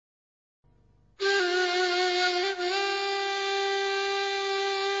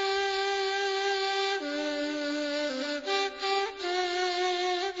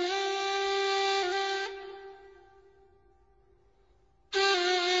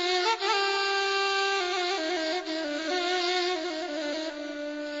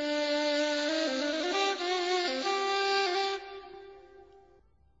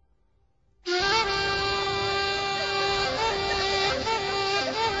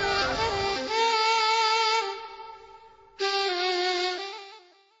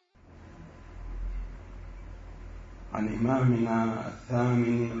عن إمامنا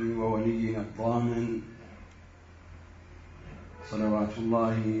الثامن وولينا الضامن صلوات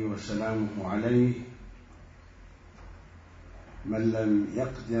الله وسلامه عليه، من لم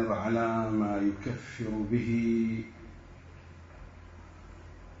يقدر على ما يكفر به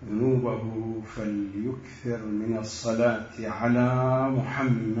ذنوبه فليكثر من الصلاة على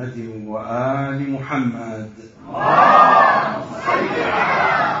محمد وآل محمد. اللهم صل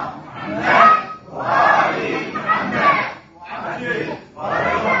على محمد وآل محمد وعجل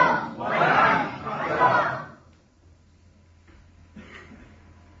ورحم ونعم.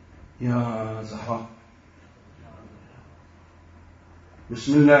 يا زهراء،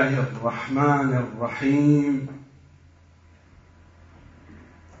 بسم الله الرحمن الرحيم.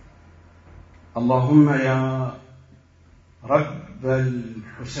 اللهم يا رب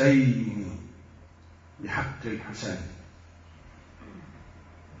الحسين بحق الحسين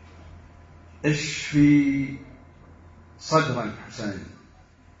اشفي صدر الحسين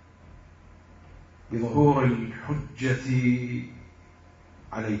بظهور الحجة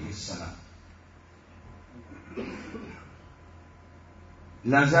عليه السلام.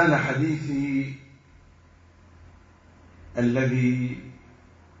 لا زال حديثي الذي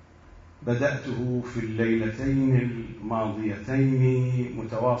بدأته في الليلتين الماضيتين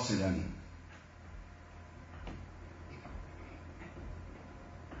متواصلا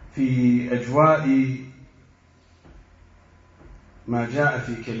في أجواء ما جاء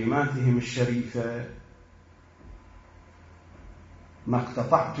في كلماتهم الشريفة، ما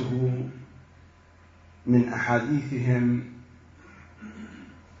اقتطعته من أحاديثهم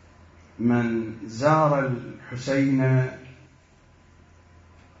من زار الحسين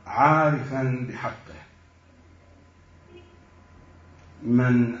عارفا بحقه،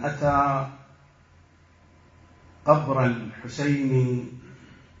 من أتى قبر الحسين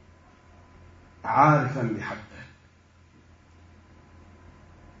عارفا بحقه.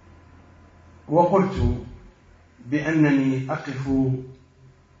 وقلت بأنني أقف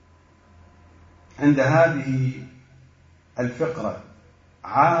عند هذه الفقرة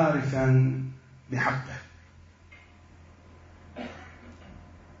عارفا بحقه،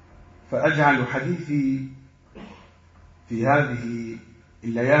 فأجعل حديثي في هذه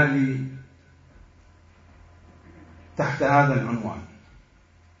الليالي تحت هذا العنوان: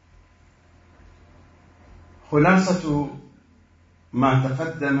 خلاصة ما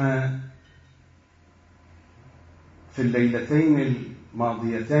تقدم في الليلتين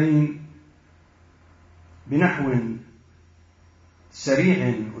الماضيتين بنحو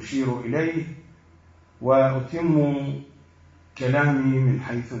سريع أشير إليه وأتم كلامي من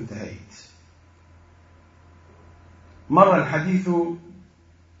حيث انتهيت. مر الحديث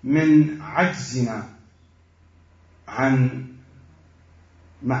من عجزنا عن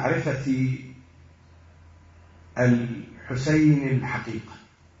معرفة الحسين الحقيقة،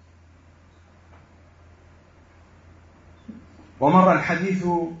 ومر الحديث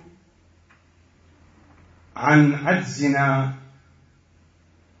عن عجزنا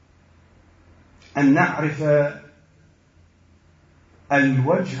أن نعرف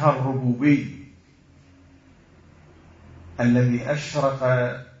الوجه الربوبي الذي أشرق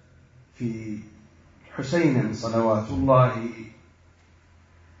في حسين صلوات الله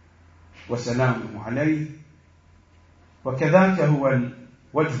وسلامه عليه، وكذاك هو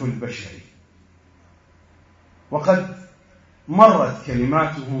الوجه البشري. وقد مرت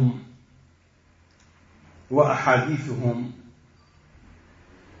كلماتهم وأحاديثهم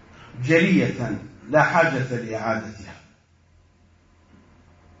جلية لا حاجة لإعادتها.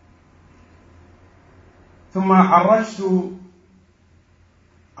 ثم عرجت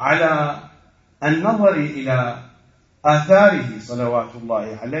على النظر إلى آثاره صلوات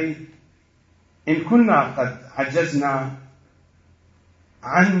الله عليه، إن كنا قد عجزنا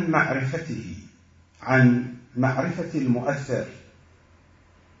عن معرفته، عن معرفة المؤثر،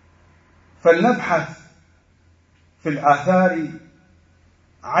 فلنبحث في الآثار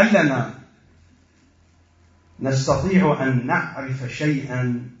علنا نستطيع أن نعرف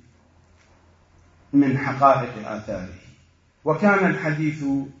شيئا من حقائق آثاره. وكان الحديث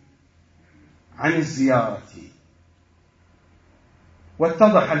عن الزيارة،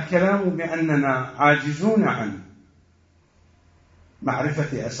 واتضح الكلام بأننا عاجزون عن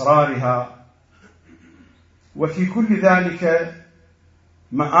معرفة أسرارها، وفي كل ذلك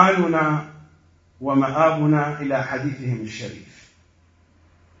مآلنا ومآبنا إلى حديثهم الشريف.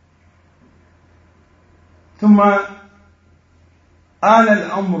 ثم آل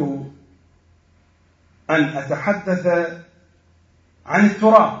الأمر أن أتحدث عن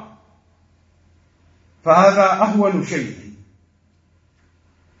التراب، فهذا أهون شيء.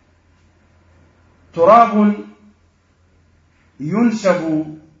 تراب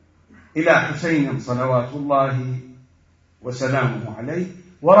ينسب إلى حسين صلوات الله وسلامه عليه.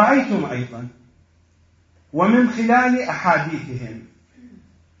 ورأيتم أيضا ومن خلال أحاديثهم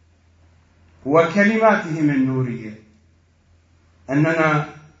وكلماتهم النورية أننا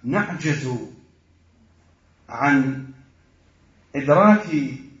نعجز عن إدراك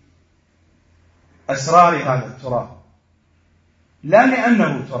أسرار هذا التراب، لا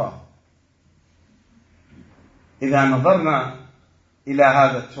لأنه تراب. إذا نظرنا إلى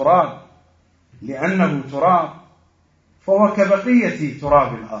هذا التراب لأنه تراب فهو كبقية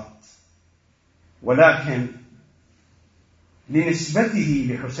تراب الأرض، ولكن لنسبته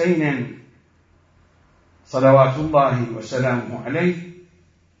لحسين صلوات الله وسلامه عليه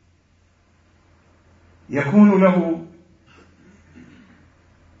يكون له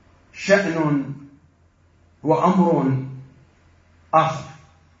شأن وأمر آخر.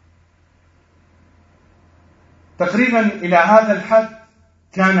 تقريبا إلى هذا الحد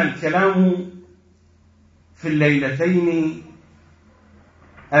كان الكلام في الليلتين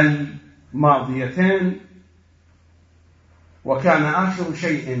الماضيتين، وكان آخر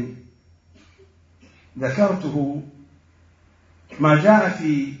شيء ذكرته ما جاء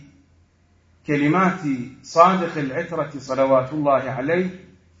في كلمات صادق العترة صلوات الله عليه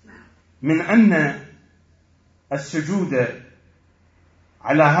من أن السجود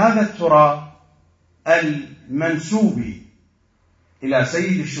على هذا التراب المنسوب إلى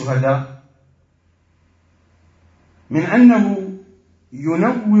سيد الشهداء من أنه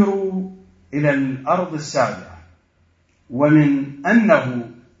ينور إلى الأرض السابعة، ومن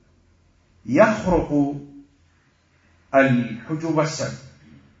أنه يخرق الحجب السبع.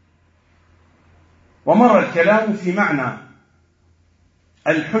 ومر الكلام في معنى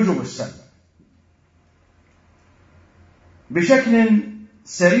الحجب السبع بشكل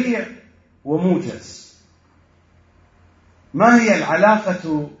سريع وموجز. ما هي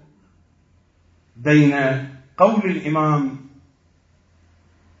العلاقة بين قول الإمام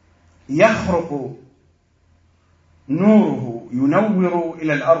يخرق نوره ينور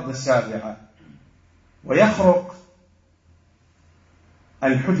إلى الأرض السابعة ويخرق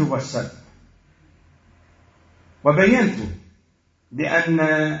الحجب السبع؟ وبينت بأن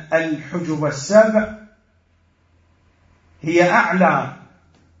الحجب السبع هي أعلى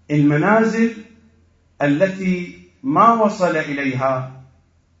المنازل التي ما وصل إليها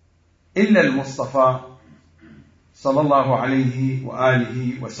إلا المصطفى صلى الله عليه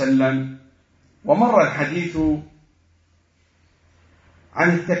وآله وسلم. ومر الحديث عن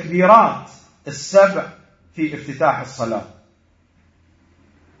التكبيرات السبع في افتتاح الصلاة،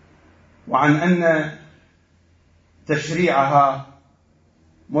 وعن أن تشريعها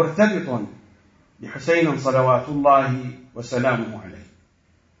مرتبط بحسين صلوات الله وسلامه عليه.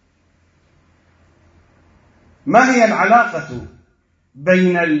 ما هي العلاقة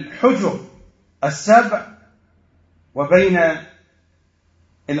بين الحجب السبع وبين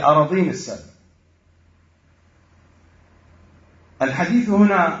الأراضين السبع؟ الحديث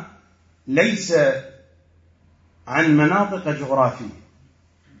هنا ليس عن مناطق جغرافية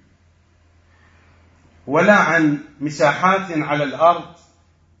ولا عن مساحات على الأرض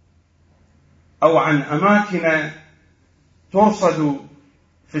أو عن أماكن ترصد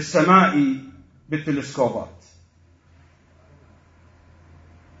في السماء بالتلسكوبات.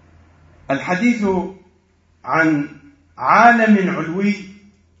 الحديث عن عالم علوي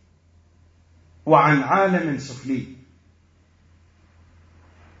وعن عالم سفلي.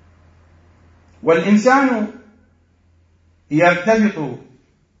 والإنسان يرتبط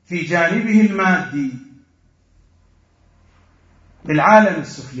في جانبه المادي بالعالم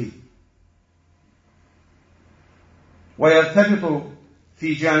السفلي، ويرتبط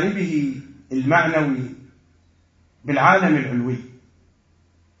في جانبه المعنوي بالعالم العلوي.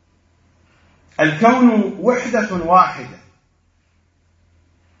 الكون وحدة واحدة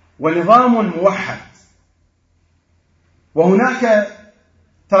ونظام موحد، وهناك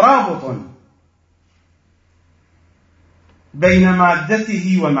ترابط بين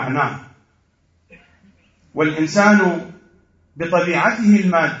مادته ومعناه. والإنسان بطبيعته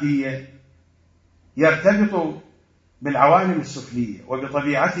المادية يرتبط بالعوالم السفلية،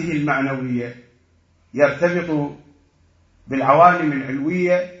 وبطبيعته المعنوية يرتبط بالعوالم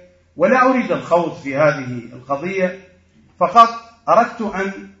العلوية. ولا أريد الخوض في هذه القضية، فقط أردت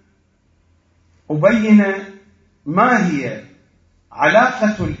أن أبين ما هي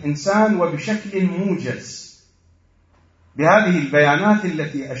علاقة الإنسان وبشكل موجز بهذه البيانات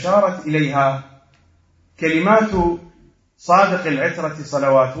التي أشارت إليها كلمات صادق العترة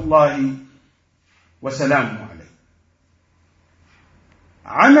صلوات الله وسلامه عليه.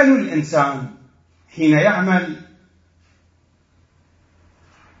 عمل الإنسان حين يعمل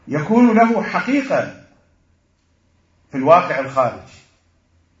يكون له حقيقة في الواقع الخارجي.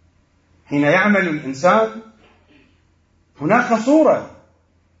 حين يعمل الإنسان هناك صورة،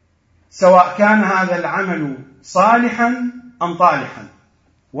 سواء كان هذا العمل صالحا أم طالحا،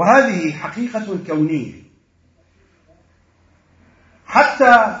 وهذه حقيقة كونية.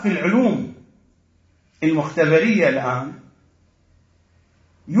 حتى في العلوم المختبرية الآن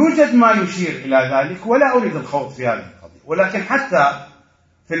يوجد ما يشير إلى ذلك، ولا أريد الخوض في هذه القضية، ولكن حتى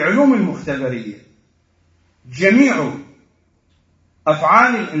في العلوم المختبرية جميع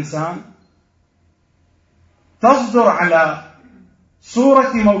أفعال الإنسان تصدر على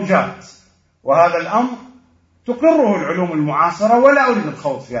صورة موجات، وهذا الأمر تقره العلوم المعاصرة، ولا أريد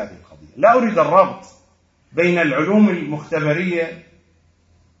الخوض في هذه القضية. لا أريد الربط بين العلوم المختبرية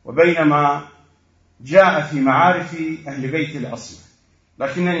وبين ما جاء في معارف أهل بيت العصمة،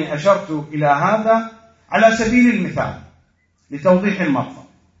 لكنني أشرت إلى هذا على سبيل المثال لتوضيح المطلب.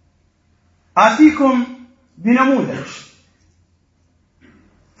 آتيكم بنموذج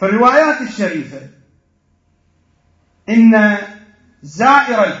في الروايات الشريفة إن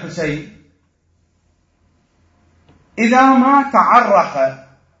زائر الحسين إذا ما تعرق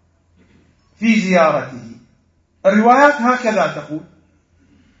في زيارته، الروايات هكذا تقول: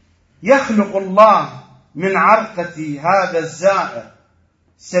 يخلق الله من عرقة هذا الزائر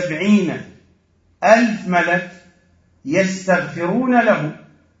 70,000 ملك يستغفرون له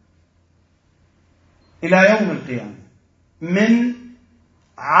إلى يوم القيامة، من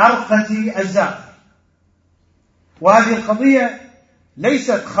عرقة الزائر. وهذه القضية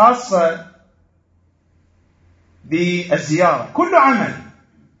ليست خاصة بالزيارة.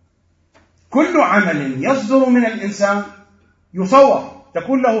 كل عمل يصدر من الإنسان يصور،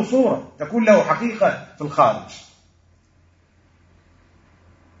 تكون له صورة، تكون له حقيقة في الخارج.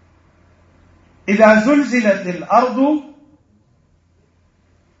 إذا زلزلت الأرض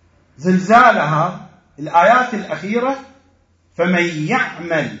زلزالها، الآيات الأخيرة: فمن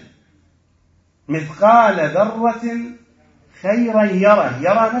يعمل مثقال ذرة خيرا يره،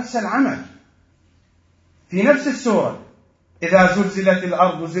 يرى نفس العمل في نفس السورة. إذا زلزلت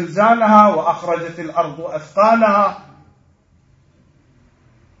الأرض زلزالها وأخرجت الأرض أثقالها.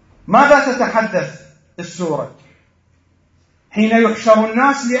 ماذا تتحدث السورة؟ حين يحشر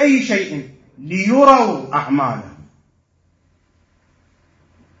الناس لأي شيء؟ ليروا أعمالهم،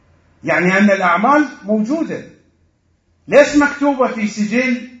 يعني أن الأعمال موجودة، ليش مكتوبة في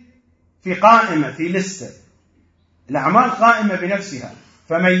سجل، في قائمة، في لستة؟ الأعمال قائمة بنفسها.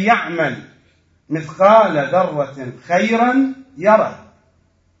 فمن يعمل مثقال ذرة خيرا يره،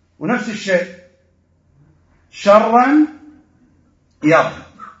 ونفس الشيء شرا يره.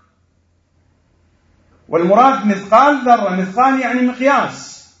 والمراد مثقال ذرة، مثقال يعني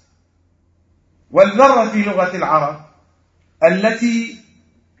مقياس، والذرة في لغة العرب التي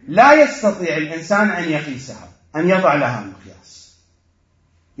لا يستطيع الإنسان أن يقيسها، أن يضع لها مقياس،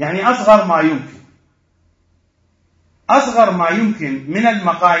 يعني أصغر ما يمكن من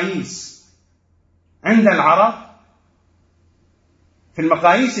المقاييس عند العرب. في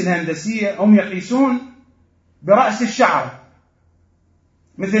المقاييس الهندسية هم يقيسون برأس الشعر،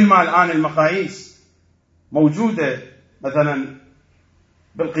 مثل ما الآن المقاييس موجودة مثلا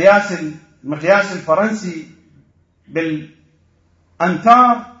المقياس الفرنسي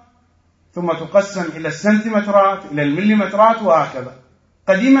بالأمتار، ثم تقسم إلى السنتيمترات، إلى المليمترات، وهكذا.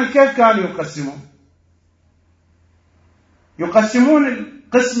 قديما كيف كانوا يقسمون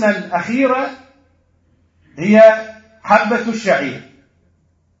القسمة الأخيرة هي حبة الشعير،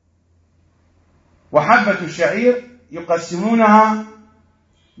 وحبة الشعير يقسمونها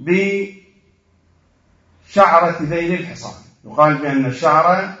بشعرة ذيل الحصان. يقال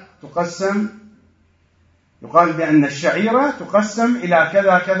بأن الشعيرة تقسم إلى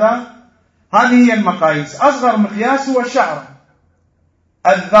كذا كذا. هذه هي المقاييس. أصغر مقياس هو الشعرة.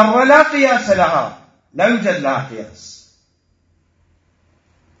 الذرة لا قياس لها، لا يوجد لها قياس.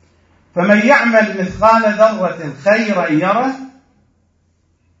 فمن يعمل مثقال ذرة خيرا يره،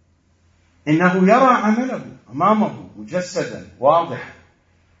 إنه يرى عمله أمامه مجسدا واضحا.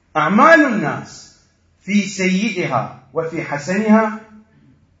 أعمال الناس في سيئها وفي حسنها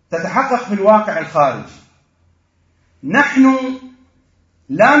تتحقق في الواقع الخارجي. نحن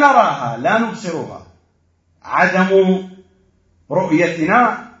لا نراها، لا نبصرها. عدم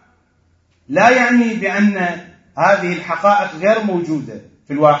رؤيتنا لا يعني بأن هذه الحقائق غير موجودة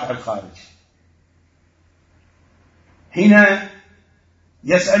في الواقع الخارجي. حين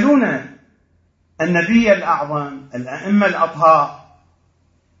يسألون النبي الأعظم، الأئمة الأطهار،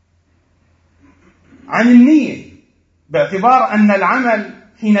 عن النية، باعتبار أن العمل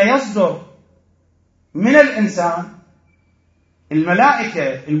حين يصدر من الإنسان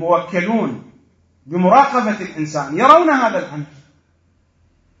الملائكة الموكلون بمراقبة الإنسان يرون هذا الأمر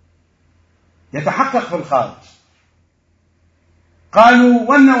يتحقق في الخارج. قالوا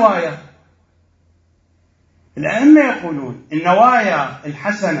والنوايا، الأئمة يقولون النوايا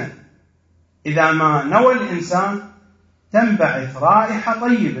الحسنة إذا ما نوى الإنسان تنبعث رائحة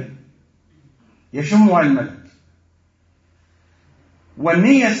طيبة يشمها الملك،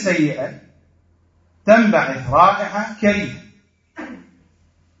 والنية السيئة تنبعث رائحة كريهة.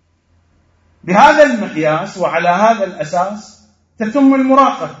 بهذا المقياس وعلى هذا الأساس تتم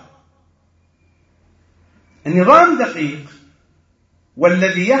المراقبة. النظام دقيق،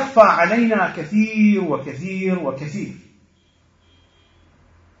 والذي يخفى علينا كثير وكثير وكثير.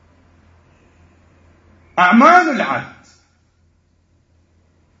 أعمال العبد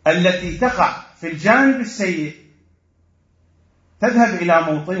التي تقع في الجانب السيء تذهب إلى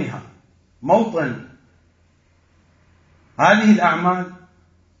موطنها، موطن هذه الأعمال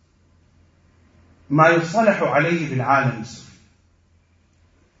ما يصطلح عليه بالعالم السفلي،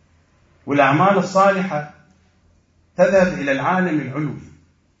 والأعمال الصالحة تذهب إلى العالم العلوي.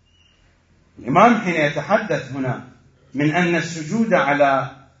 الإمام حين يتحدث هنا من أن السجود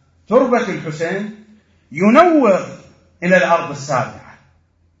على تربة الحسين ينور إلى الأرض السابعة،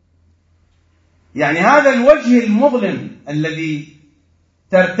 يعني هذا الوجه المظلم الذي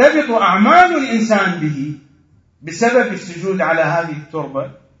ترتبط أعمال الإنسان به بسبب السجود على هذه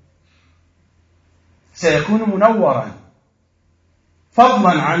التربة سيكون منورا،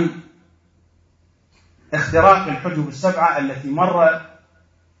 فضلا عن اختراق الحجب السبعة التي مر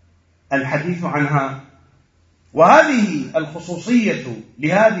الحديث عنها. وهذه الخصوصية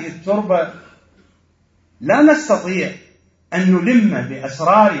لهذه التربة لا نستطيع أن نلم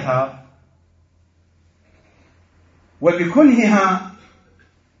بأسرارها وبكنهها،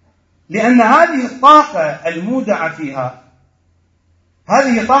 لأن هذه الطاقة المودعة فيها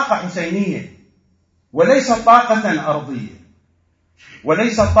هذه طاقة حسينية، وليست طاقة أرضية،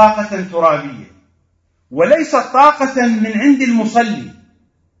 وليست طاقة ترابية، وليست طاقة من عند المصلي.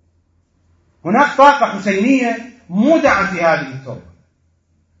 هناك طاقة حسينية مودعة في هذه التربة.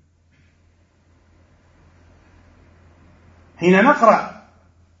 حين نقرأ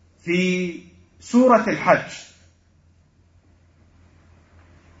في سورة الحج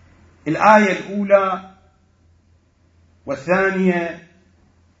الآية الأولى والثانية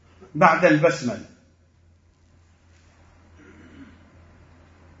بعد البسملة: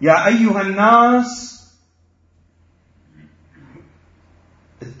 يا أيها الناس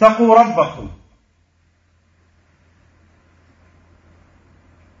اتقوا ربكم.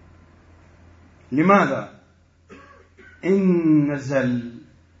 لماذا؟ إن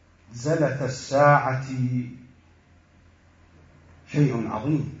زلزلة الساعة شيء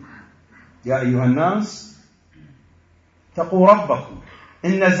عظيم. يا أيها الناس اتقوا ربكم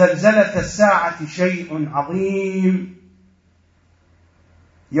إن زلزلة الساعة شيء عظيم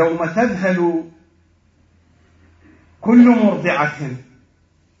يوم تذهل كل مرضعة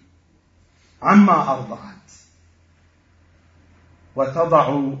عما أرضعت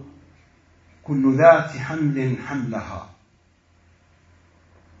وتضع كل ذات حمل حملها.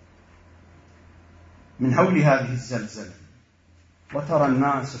 من هول هذه الزلزلة وترى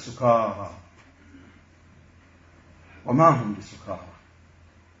الناس سكارى وما هم بسكارى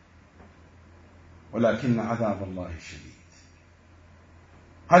ولكن عذاب الله شديد.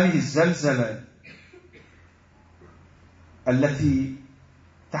 هذه الزلزلة التي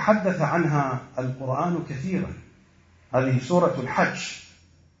تحدث عنها القرآن كثيرا، هذه سورة الحج.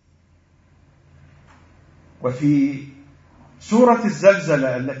 وفي سورة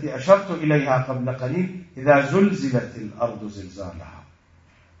الزلزلة التي أشرت إليها قبل قليل: إذا زلزلت الأرض زلزالها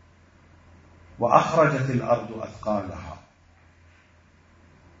وأخرجت الأرض أثقالها،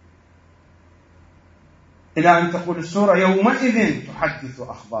 إلى أن تقول السورة: يومئذ تحدث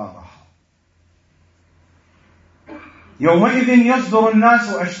أخبارها. يومئذ يصدر الناس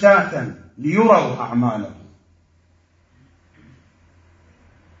أشتاتا ليروا أعمالهم.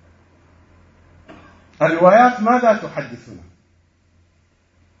 الروايات ماذا تحدثنا؟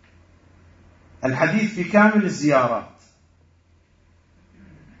 الحديث في كامل الزيارات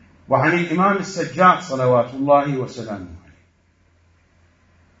وعن الإمام السجاد صلوات الله وسلامه عليه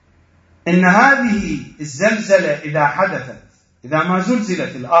إن هذه الزلزلة إذا حدثت، إذا ما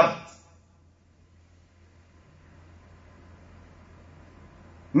زلزلت الأرض،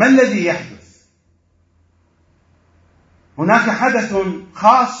 ما الذي يحدث؟ هناك حدث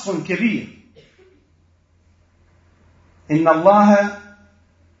خاص كبير. إن الله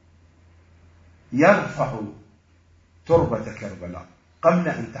يرفع تربة كربلاء قبل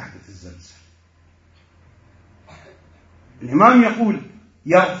أن تحدث الزلزال. الإمام يقول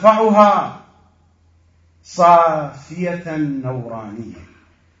يرفعها صافية نورانية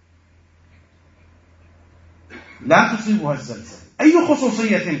لا تصيبها الزلزال. أي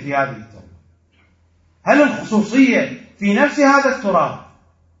خصوصية في هذه التربة؟ هل الخصوصية في نفس هذا التراب،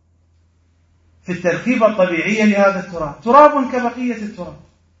 في التركيبة الطبيعية لهذا التراب؟ تراب كبقية التراب،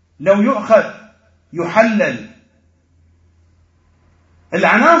 لو يؤخذ يحلل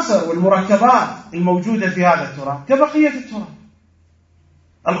العناصر والمركبات الموجودة في هذا التراب كبقية التراب.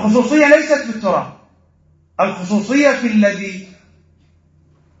 الخصوصية ليست في التراب، الخصوصية في الذي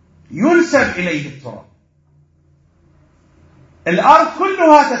ينسب إليه التراب. الأرض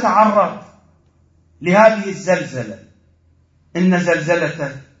كلها تتعرض لهذه الزلزلة. إن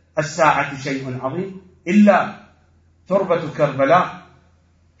زلزلة الساعة شيء عظيم إلا تربة كربلاء،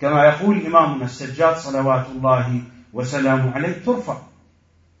 كما يقول إمامنا السجاد صلوات الله وسلامه عليه،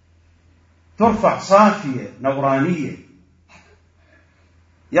 ترفع صافية نورانية.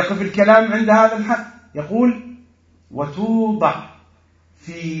 يقف الكلام عند هذا الحد، يقول وتوضع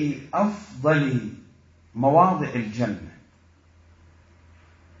في أفضل مواضع الجنة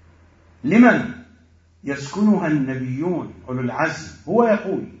لمن يسكنها النبيون أولو العزم. هو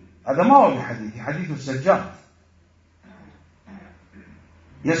يقول هذا ما هو بحديث، حديث السجاد،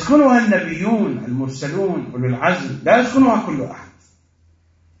 يسكنها النبيون المرسلون أولو العزم، لا يسكنها كل أحد.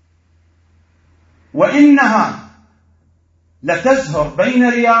 وإنها لتزهر بين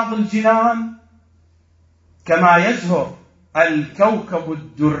رياض الجنان كما يزهر الكوكب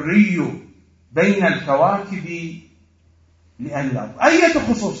الدري بين الكواكب لأهل الأرض. أية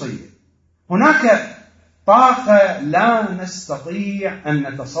خصوصية؟ هناك طاقة لا نستطيع أن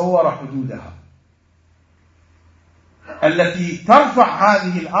نتصور حدودها التي ترفع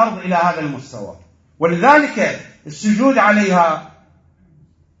هذه الأرض إلى هذا المستوى، ولذلك السجود عليها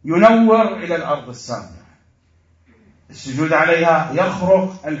ينور إلى الأرض السابعة، السجود عليها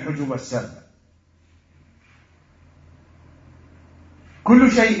يخرق الحجب السابعة.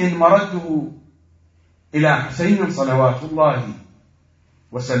 كل شيء مرده إلى حسين صلوات الله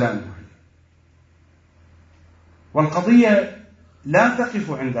وسلامه. والقضية لا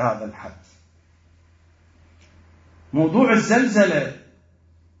تقف عند هذا الحد. موضوع الزلزلة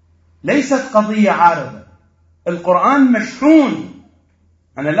ليست قضية عارضة، القرآن مشحون.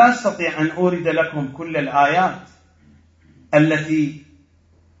 أنا لا أستطيع أن أورد لكم كل الآيات التي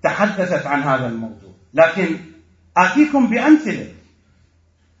تحدثت عن هذا الموضوع، لكن آتيكم بأمثلة.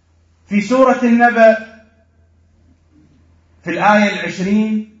 في سورة النبأ في الآية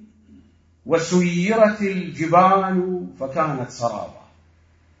 20 وسيرت الجبال فكانت سرابا،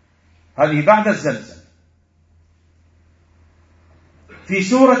 هذه بعد الزلزال. في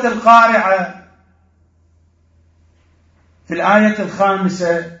سورة القارعة في الآية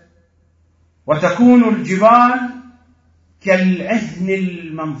 5 وتكون الجبال كالعهن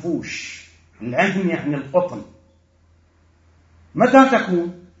المنفوش. العهن يعني القطن. متى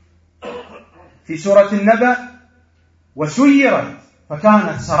تكون؟ في سورة النبأ وسيرت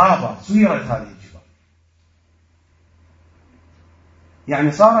فكانت سرابا، سيرت هذه الجبال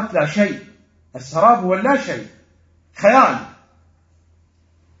يعني صارت لا شيء. السراب هو لا شيء، خيال.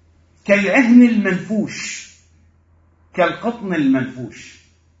 كالعهن المنفوش، كالقطن المنفوش.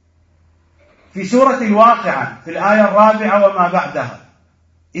 في سورة الواقعة في الآية 4 وما بعدها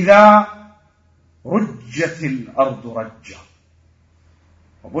إذا رجت الأرض رجا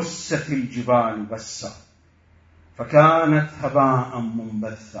وبست الجبال بسا فكانت هباء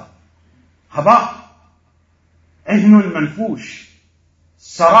منبثا. هباء، عهن منفوش،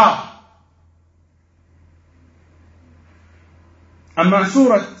 سراب. أما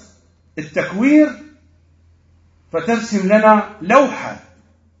سورة التكوير فترسم لنا لوحة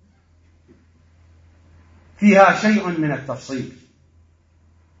فيها شيء من التفصيل.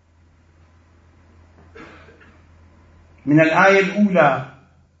 من الآية الأولى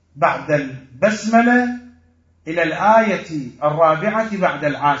بعد البسملة إلى الآية 4 بعد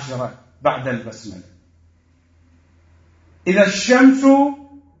 10 بعد البسملة. إذا الشمس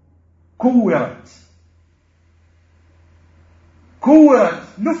كورت، كورت،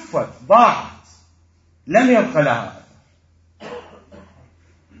 لفت، ضاعت، لم يبق لها أثر.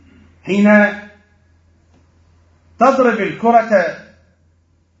 حين تضرب الكرة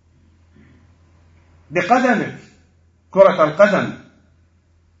بقدمك، كرة القدم،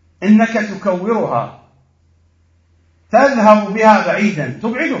 إنك تكورها، تذهب بها بعيدا،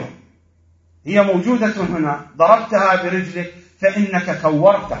 تبعدها. هي موجودة هنا، ضربتها برجلك فإنك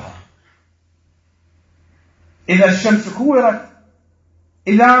كورتها. إذا الشمس كورت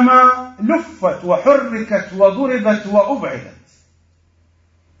إذا ما لفت وحركت وضربت وأبعدت،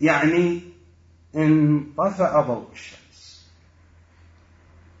 يعني انطفأ ضوء الشمس.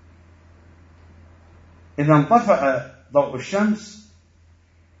 إذا انطفأ ضوء الشمس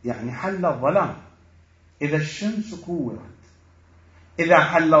يعني حل الظلام. إذا الشمس كورت، إذا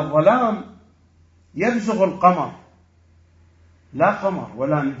حل الظلام يبزغ القمر، لا قمر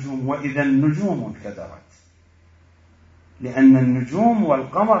ولا نجوم. وإذا النجوم انكدرت، لأن النجوم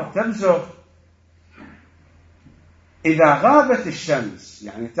والقمر تبزغ إذا غابت الشمس،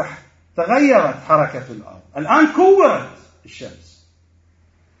 يعني تغيرت حركة الأرض. الآن كورت الشمس.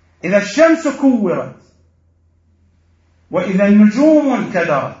 إذا الشمس كورت، وإذا النجوم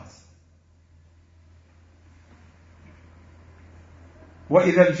انكدرت،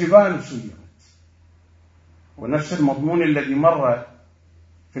 وإذا الجبال سيرت، ونفس المضمون الذي مر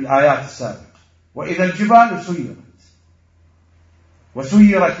في الآيات السابقة. وإذا الجبال سيرت،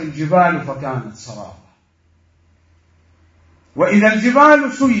 وسيرت الجبال فكانت سرابا. وإذا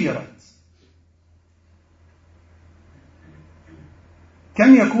الجبال سيرت،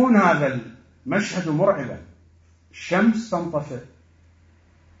 كم يكون هذا المشهد مرعبا. الشمس تنطفئ،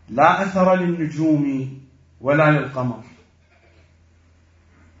 لا أثر للنجوم ولا للقمر.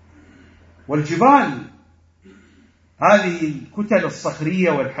 والجبال هذه الكتل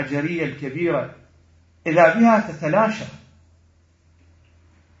الصخرية والحجرية الكبيرة إذا بها تتلاشى.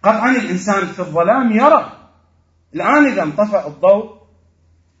 قطعا الإنسان في الظلام يرى. الآن إذا انطفأ الضوء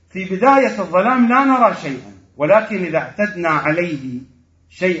في بداية الظلام لا نرى شيئا، ولكن إذا اعتدنا عليه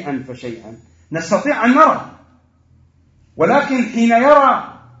شيئا فشيئا نستطيع أن نرى. ولكن حين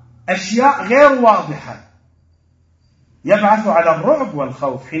يرى أشياء غير واضحة يبعث على الرعب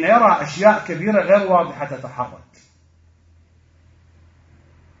والخوف. حين يرى أشياء كبيرة غير واضحة تتحرك،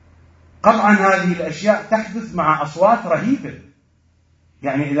 قطعا هذه الأشياء تحدث مع أصوات رهيبة.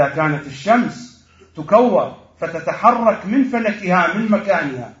 يعني إذا كانت الشمس تكور فتتحرك من فلكها من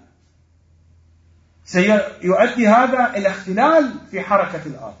مكانها، سيؤدي هذا إلى اختلال في حركة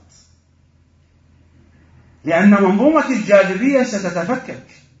الأرض، لأن منظومة الجاذبية ستتفكك.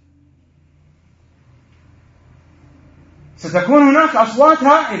 ستكون هناك أصوات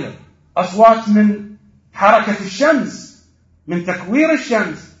هائلة، أصوات من حركة الشمس، من تكوير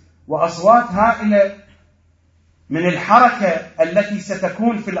الشمس، وأصوات هائلة من الحركة التي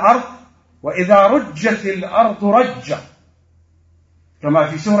ستكون في الأرض. وإذا رجت الأرض رجة، كما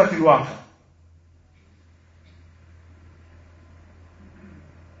في سورة الواقع.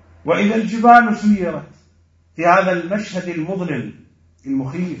 وإذا الجبال سيرت، في هذا المشهد المظلم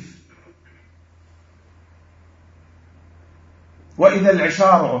المخيف. وإذا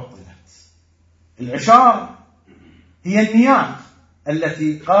العشار عطلت. العشار هي النياق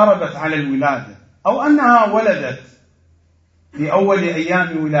التي قاربت على الولادة، أو أنها ولدت في أول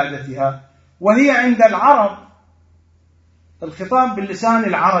أيام ولادتها. وهي عند العرب، الخطاب باللسان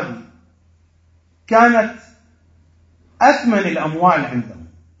العربي، كانت أثمن الأموال عندهم.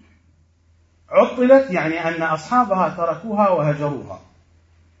 عطلت يعني أن أصحابها تركوها وهجروها،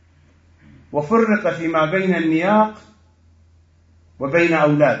 وفرق فيما بين النياق وبين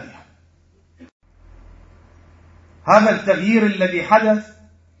أولادها. هذا التغيير الذي حدث،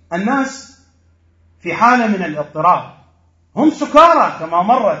 الناس في حالة من الاضطراب، هم سكارى كما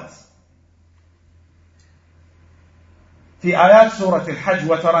مرت في آيات سورة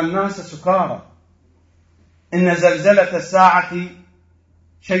الحج: وترى الناس سكارى إن زلزلة الساعة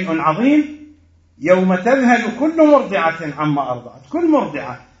شيء عظيم يوم تذهل كل مرضعة عما أرضعت. كل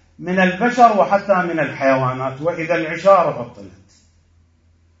مرضعة من البشر وحتى من الحيوانات. وإذا العشار عطلت.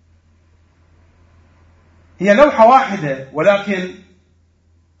 هي لوحة واحدة، ولكن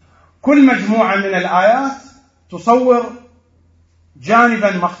كل مجموعة من الآيات تصور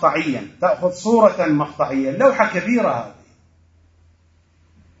جانبا مقطعيا، تأخذ صورة مقطعية. اللوحة كبيرة هذه.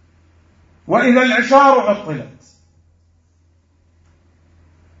 وإذا العشار عطلت.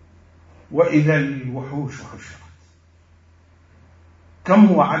 وإذا الوحوش حشرت. كم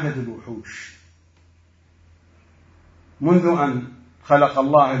هو عدد الوحوش منذ أن خلق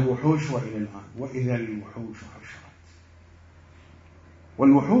الله الوحوش وإلى الآن؟ وإذا الوحوش حشرت.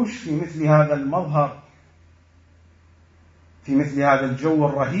 والوحوش في مثل هذا المظهر، في مثل هذا الجو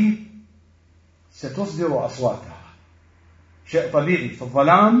الرهيب، ستصدر أصواتها. شيء طبيعي في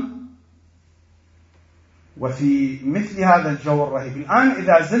الظلام وفي مثل هذا الجو الرهيب. الآن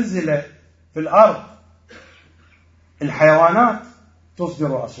إذا زلزل في الأرض، الحيوانات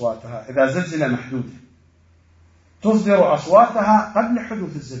تصدر أصواتها. إذا زلزل محدودة تصدر أصواتها قبل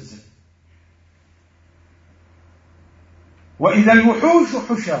حدوث الزلزال. وإذا الوحوش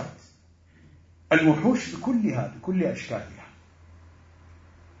حشرت. الوحوش بكلها، بكل أشكالها،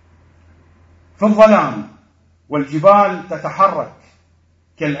 في الظلام، والجبال تتحرك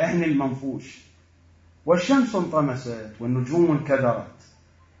كالعهن المنفوش، والشمس انطمست، والنجوم انكدرت.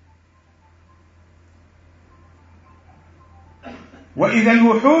 وإذا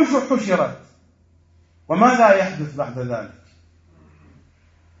الوحوش حشرت. وماذا يحدث بعد ذلك؟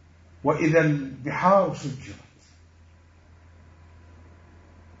 وإذا البحار سجرت.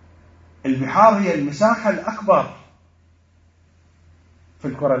 البحار هي المساحة الأكبر في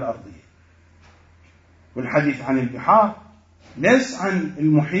الكرة الأرضية، والحديث عن البحار ليس عن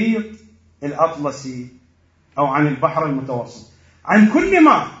المحيط الأطلسي أو عن البحر المتوسط، عن كل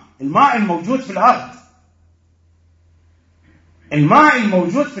ماء. الماء الموجود في الأرض، الماء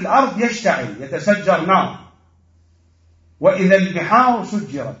الموجود في الأرض يشتعل، يتسجر نار. وإذا البحار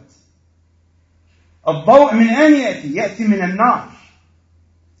سجرت. الضوء من أين يأتي؟ يأتي من النار.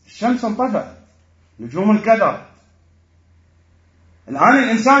 الشمس انطفأت، نجوم انكدرت. الآن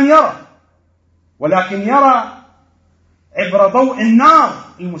الإنسان يرى، ولكن يرى عبر ضوء النار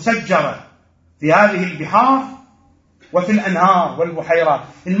المسجرة في هذه البحار وفي الأنهار والبحيرات.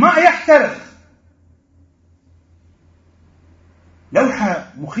 الماء يحترق.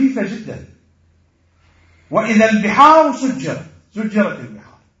 لوحة مخيفة جدا. وإذا البحار سجرت، سجرت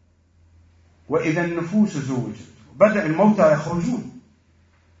البحار. وإذا النفوس زوجت، بدأ الموتى يخرجون.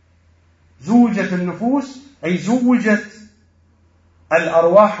 زوجت النفوس أي زوجت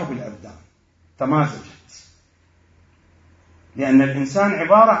الأرواح بالأبدان، تمازجت. لأن الإنسان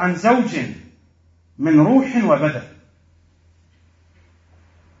عبارة عن زوج من روح وبدن.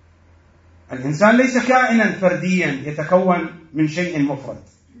 الإنسان ليس كائنا فرديا يتكون من شيء مفرد،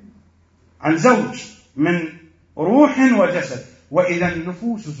 عن زوج من روح وجسد. وإذا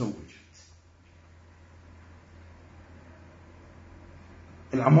النفوس زوجت.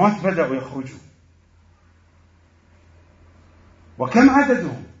 الأموات بدأوا يخرجون. وكم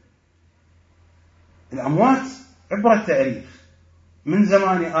عددهم؟ الأموات عبر التاريخ من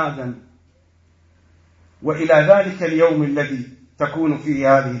زمان آدم وإلى ذلك اليوم الذي تكون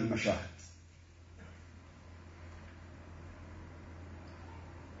فيه هذه المشاهد.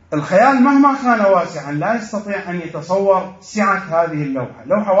 الخيال مهما كان واسعا لا يستطيع أن يتصور سعة هذه اللوحة.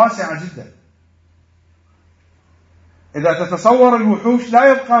 لوحة واسعة جدا. إذا تتصور الوحوش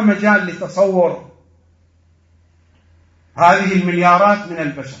لا يبقى مجال لتصور هذه المليارات من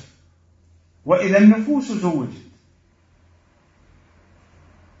البشر. وإذا النفوس زوجت.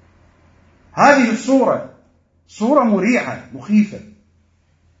 هذه الصورة صورة مريعة مخيفة.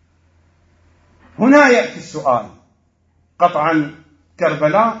 هنا يأتي السؤال. قطعا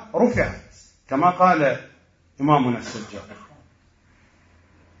كربلاء رفعت كما قال إمامنا السجاد،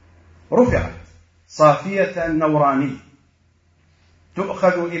 رفعت صافية نورانية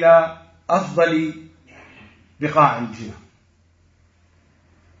تؤخذ إلى أفضل بقاع الجنان.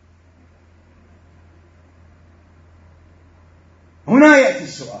 هنا يأتي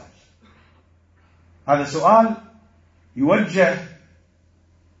السؤال. هذا سؤال يوجه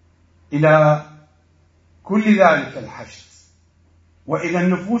إلى كل ذلك الحشد. وإذا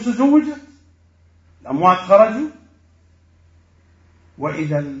النفوس زوجت، الأموات خرجوا،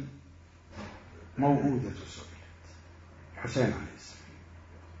 وإذا الموءودة سئلت. الحسين عليه السلام.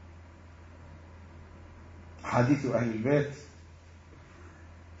 حديث أهل البيت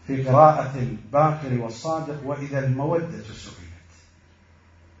في قراءة الباقر والصادق: وإذا المودة سئلت.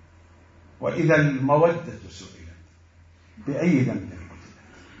 وإذا المودة سئلت بأي ذنب قتلت.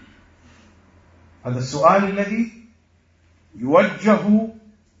 هذا السؤال الذي يوجه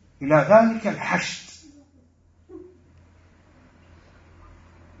إلى ذلك الحشد.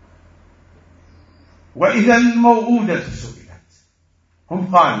 وإذا الموءودة سئلت.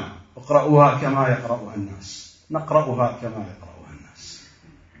 هم قالوا: اقرأوها كما يقرأها الناس. نقرأها كما يقرأها الناس.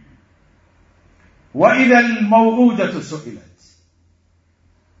 وإذا الموءودة سئلت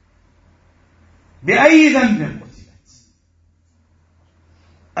بأي ذنب قتلت.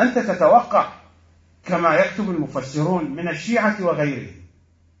 أنت تتوقع كما يكتب المفسرون من الشيعة وغيرهم،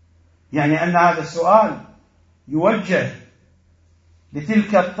 يعني أن هذا السؤال يوجه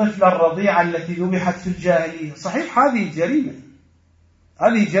لتلك الطفلة الرضيعة التي ذبحت في الجاهلية. صحيح هذه جريمة،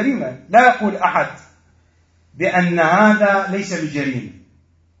 هذه جريمة، لا يقول أحد بأن هذا ليس بجريمة،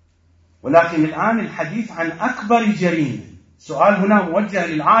 ولكن الآن الحديث عن أكبر جريمة. سؤال هنا موجه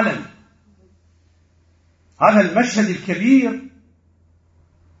للعالم. هذا المشهد الكبير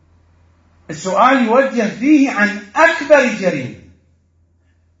السؤال يوجه فيه عن أكبر جريمة.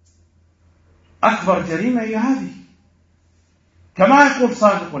 أكبر جريمة هي هذه، كما يقول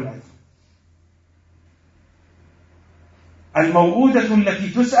صادق العلم: الموءودة التي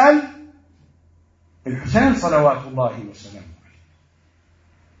تسأل الحسين صلوات الله وسلامه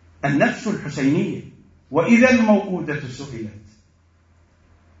عليه، النفس الحسينية. وإذا الموءودة سئلت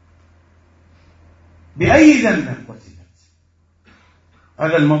بأي ذنب قتلت.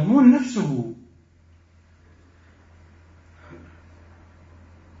 هذا المضمون نفسه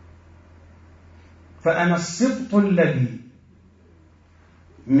فأنا السبط الذي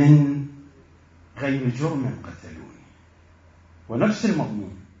من غير جرم قتلوني، ونفس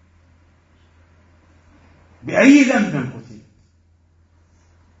المضمون، بأي ذنب قتلت،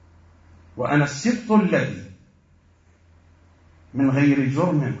 وأنا السبط الذي من غير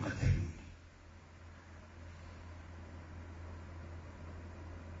جرم قتلوني.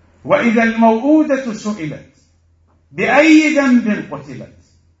 وإذا الموءودة سئلت بأي ذنب قتلت،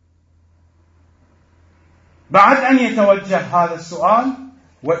 بعد أن يتوجه هذا السؤال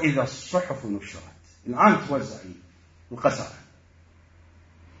وإذا الصحف نشرت، الآن توزع القسرة،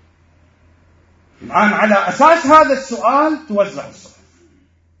 الآن على أساس هذا السؤال توزع الصحف.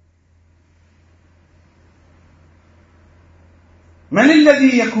 من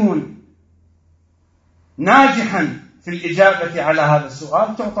الذي يكون ناجحا في الإجابة على هذا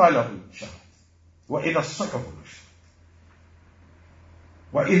السؤال؟ تعطى له شهادة. وإذا الصحف نشرت،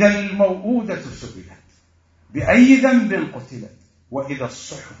 وإذا الموءودة سئلت بأي ذنب قتلت، وإذا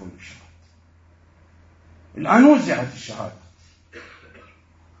الصحف نشرت. الآن وزعت الشهادة.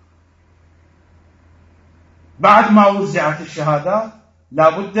 بعد ما وزعت الشهادات لا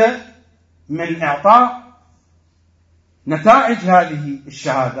بد من إعطاء نتائج هذه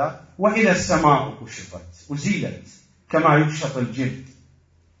الشهادات. وإذا السماء كشطت أزيلت كما يكشط الجلد.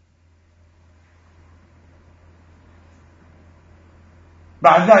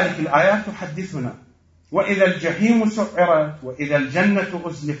 بعد ذلك الآيات تحدثنا وإذا الجحيم سعرت وإذا الجنة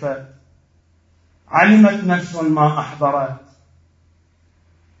أزلفت علمت نفس ما أحضرت.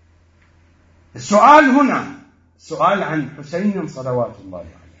 السؤال هنا سؤال عن حسين صلوات الله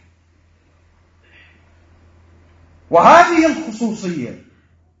عليه. وهذه الخصوصية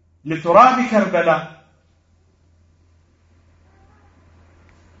لتراب كربلاء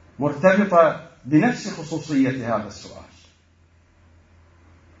مرتبطة بنفس خصوصية هذا السؤال.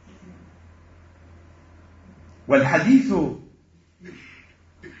 والحديث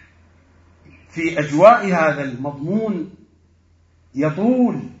في أجواء هذا المضمون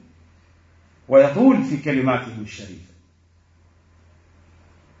يطول ويطول في كلماته الشريفة،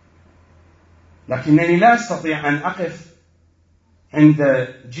 لكنني لا أستطيع أن أقف عند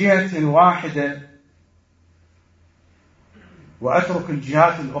جهة واحدة وأترك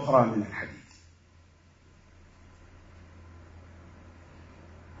الجهات الأخرى من الحديث.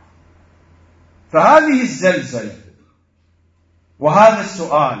 فهذه الزلزلة وهذا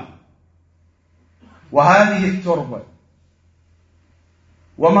السؤال وهذه التربة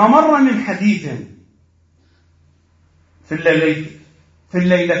وما مر من حديث في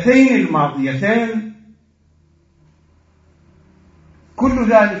الليلتين الماضيتين كل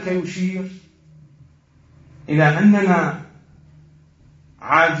ذلك يشير إلى أننا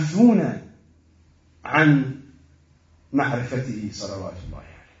عاجزون عن معرفته صلوات الله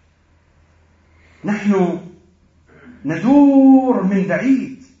عليه. نحن ندور من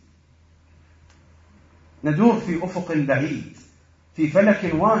بعيد، ندور في أفق بعيد في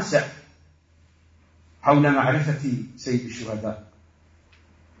فلك واسع حول معرفة سيد الشهداء.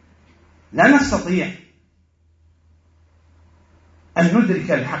 لا نستطيع أن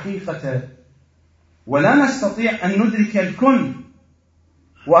ندرك الحقيقة ولا نستطيع أن ندرك الكن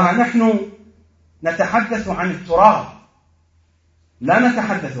ونحن نتحدث عن التراب، لا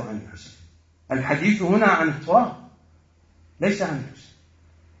نتحدث عن الحسين. الحديث هنا عن التراب ليس عن الحسين.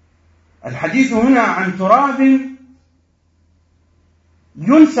 الحديث هنا عن تراب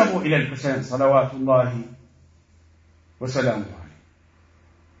ينسب إلى الحسين صلوات الله وسلامه عليه.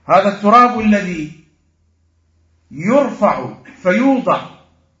 هذا التراب الذي يرفع فيوضع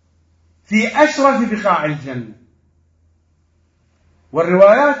في أشرف بقاع الجنة.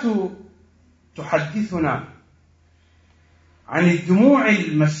 والروايات تحدثنا عن الدموع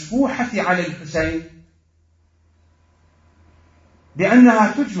المسفوحة على الحسين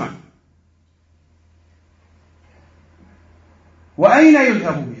بأنها تجمع. وأين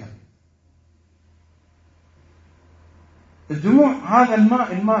يذهب بها الدموع؟ هذا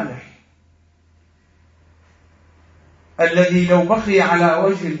الماء المالح الذي لو بقي على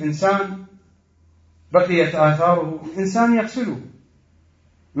وجه الإنسان بقيت آثاره. الإنسان يغسله،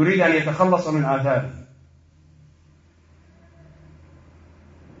 يريد أن يتخلص من آثاره.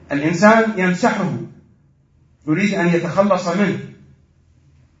 الإنسان يمسحه، يريد أن يتخلص منه.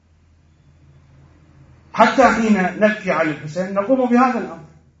 حتى حين نبكي على الحسين نقوم بهذا الأمر،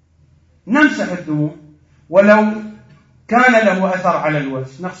 نمسح الدموع، ولو كان له أثر على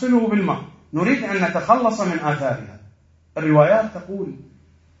الوجه نغسله بالماء، نريد أن نتخلص من آثارها. الروايات تقول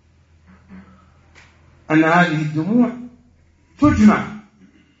أن هذه الدموع تجمع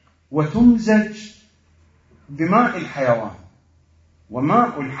وتمزج بماء الحيوان،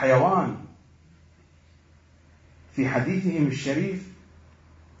 وماء الحيوان في حديثهم الشريف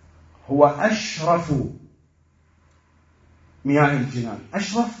هو أشرف مياه الجنان،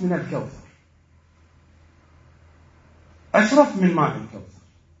 أشرف من الكوثر، أشرف من ماء الكوثر،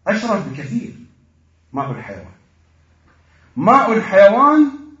 أشرف بكثير. ماء الحيوان، ماء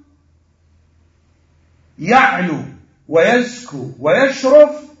الحيوان يعلو ويزكو ويشرف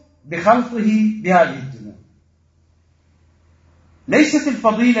بخلطه بهذه الدموع. ليست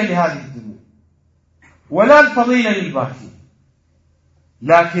الفضيلة لهذه الدموع ولا الفضيلة للباكين،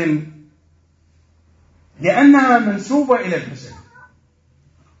 لكن لأنها منسوبة إلى الحسين.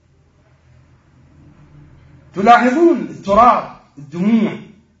 تلاحظون التراب، الدموع،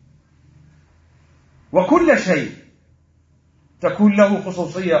 وكل شيء تكون له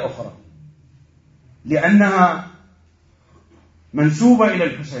خصوصية أخرى لأنها منسوبة إلى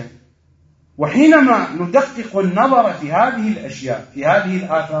الحسين. وحينما ندقق النظر في هذه الأشياء، في هذه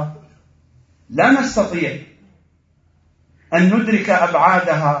الآثار، لا نستطيع أن ندرك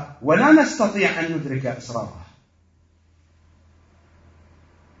أبعادها ولا نستطيع أن ندرك أسرارها.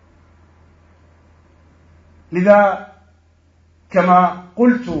 لذا كما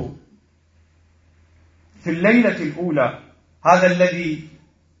قلت في الليلة الأولى، هذا الذي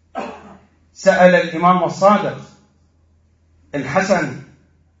سأل الإمام الصادق الحسن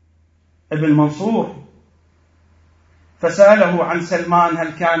ابن منصور فسأله عن سلمان هل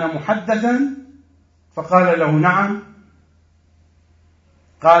كان محدثا؟ فقال له نعم.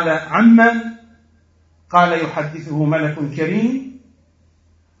 قال عمن؟ قال يحدثه ملك كريم.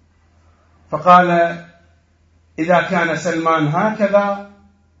 فقال إذا كان سلمان هكذا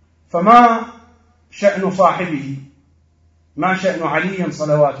فما شأن صاحبه؟ ما شأن علي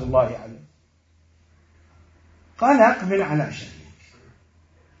صلوات الله عليه؟ قال أقبل على شأنك،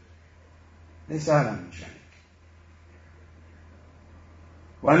 ليس هذا من شأنك.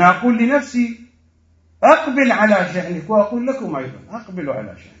 وأنا أقول لنفسي أقبل على شأنك، وأقول لكم أيضا أقبلوا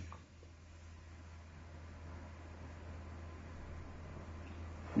على شأنك.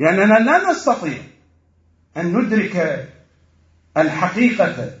 لأننا لا نستطيع أن ندرك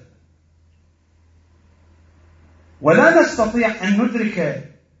الحقيقة ولا نستطيع أن ندرك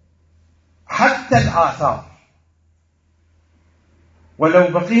حتى الآثار.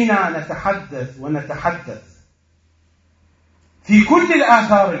 ولو بقينا نتحدث ونتحدث في كل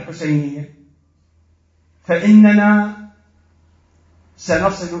الآثار الحسينية فإننا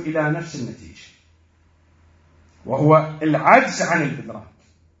سنصل إلى نفس النتيجة، وهو العجز عن الإدراك.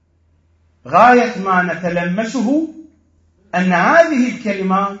 غاية ما نتلمسه أن هذه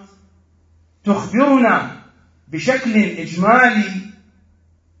الكلمات تخبرنا بشكل إجمالي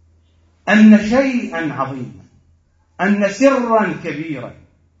أن شيئا عظيما، أن سرا كبيرا،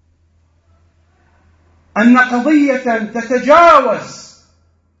 أن قضية تتجاوز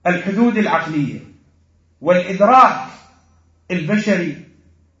الحدود العقلية والإدراك البشري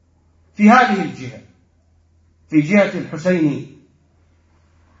في هذه الجهة، في جهة الحسين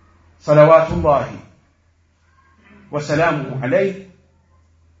صلوات الله وسلامه عليه.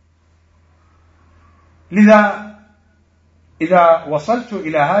 لذا إذا وصلت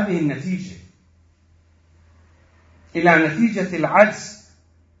إلى هذه النتيجة، إلى نتيجة العجز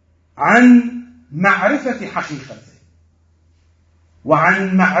عن معرفة حقيقته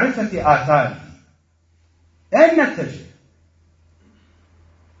وعن معرفة آثاره، أين نتجه؟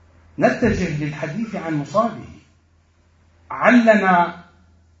 نتجه للحديث عن مصابه. علنا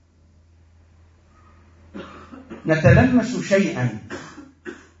نتلمس شيئا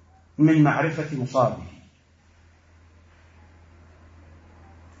من معرفة مصابه،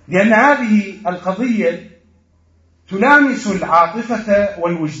 لأن هذه القضية تلامس العاطفة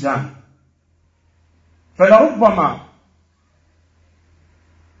والوجدان. فلربما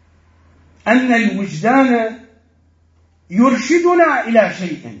أن الوجدان يرشدنا إلى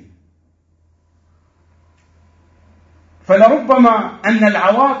شيء، فلربما أن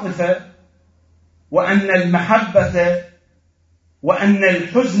العواطف وأن المحبة وأن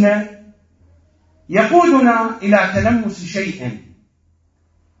الحزن يقودنا إلى تلمس شيء،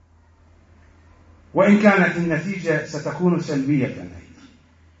 وإن كانت النتيجة ستكون سلبية.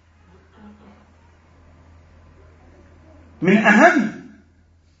 من أهم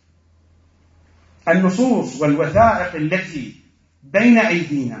النصوص والوثائق التي بين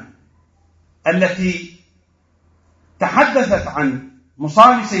أيدينا التي تحدثت عن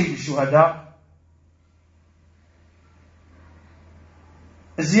مصاب سيد الشهداء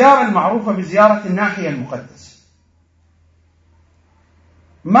الزيارة المعروفة بزيارة الناحية المقدسة.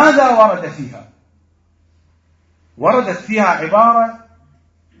 ماذا ورد فيها؟ وردت فيها عبارة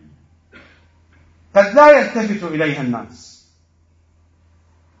قد لا يلتفت إليها الناس،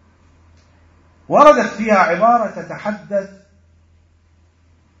 وردت فيها عبارة تتحدث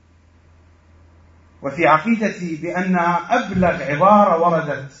وفي عقيدتي بأنها أبلغ عبارة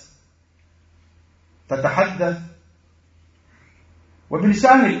وردت تتحدث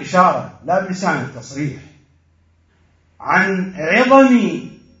وبلسان الإشارة لا بلسان التصريح عن عظم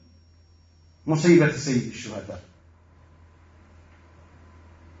مصيبة سيد الشهداء.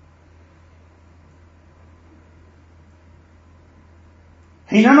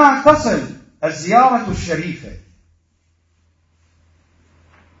 حينما تصل الزيارة الشريفة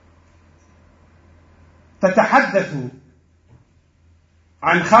تتحدث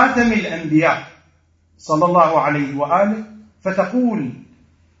عن خاتم الأنبياء صلى الله عليه وآله فتقول: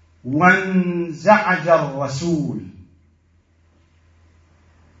 وانزعج الرسول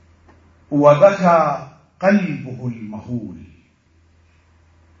وبكى قلبه المهول.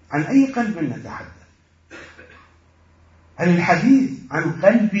 عن أي قلب نتحدث؟ هل الحديث عن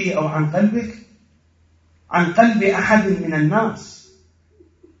قلبي أو عن قلبك؟ عن قلب أحد من الناس.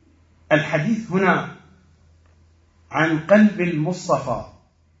 الحديث هنا عن قلب المصطفى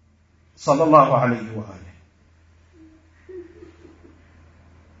صلى الله عليه وآله.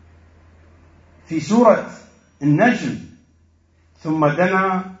 في سورة النجم: ثم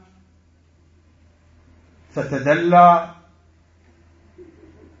دنا فتدلى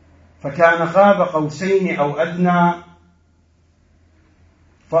فكان قاب قوسين أو أدنى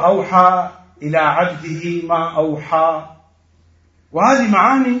فأوحى إلى عبده ما أوحى. وهذه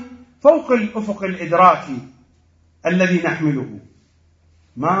معاني فوق الأفق الإدراكي الذي نحمله.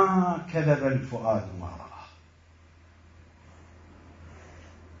 ما كذب الفؤاد ما رأى.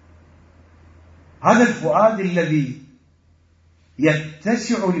 هذا الفؤاد الذي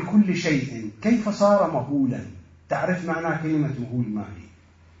يتسع لكل شيء كيف صار مهولا؟ تعرف معنى كلمة مهول ما هي؟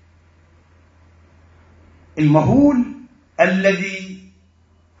 المهول الذي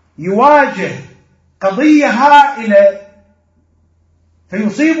يواجه قضية هائلة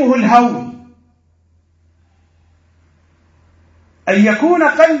فيصيبه الهول. أن يكون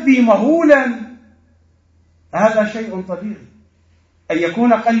قلبي مهولا هذا شيء طبيعي. أن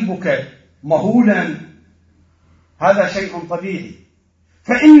يكون قلبك مهولا هذا شيء طبيعي.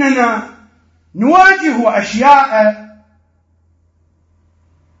 فإننا نواجه أشياء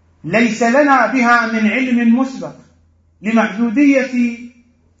ليس لنا بها من علم مسبق لمحدودية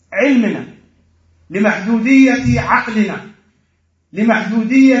علمنا، لمحدودية عقلنا،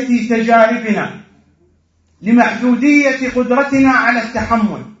 لمحدودية تجاربنا، لمحدودية قدرتنا على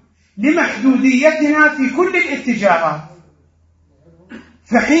التحمل، لمحدوديتنا في كل الاتجاهات.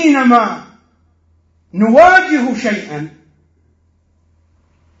 فحينما نواجه شيئا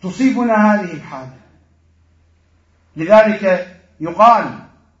تصيبنا هذه الحالة. لذلك يقال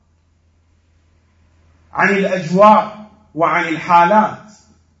عن الأجواء وعن الحالات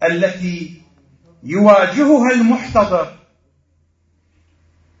التي يواجهها المحتضر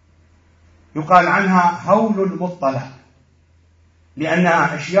يقال عنها هول المطلع،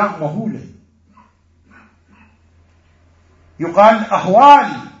 لأنها أشياء مهولة. يقال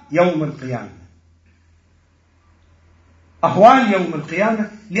أهوال يوم القيامة، أهوال يوم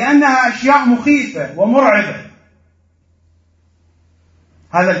القيامة لأنها أشياء مخيفة ومرعبة.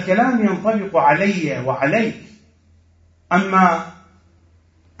 هذا الكلام ينطبق علي وعليك. أما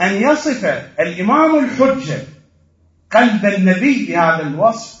أن يصف الإمام الحجة قلب النبي بهذا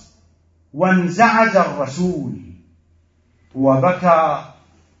الوصف: وانزعج الرسول وبكى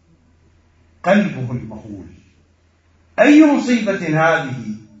قلبه المهول. أي مصيبة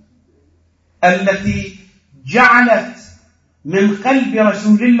هذه التي جعلت من قلب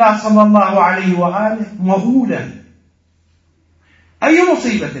رسول الله صلى الله عليه وآله مهولا؟ أي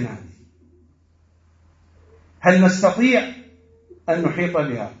مصيبة هذه؟ هل نستطيع أن نحيط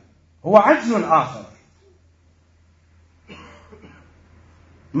بها؟ هو عجز آخر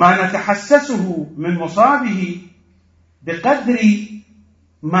ما نتحسسه من مصابه بقدر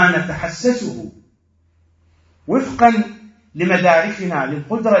ما نتحسسه وفقا لمداركنا،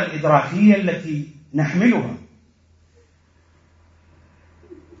 للقدرة الإدراكية التي نحملها.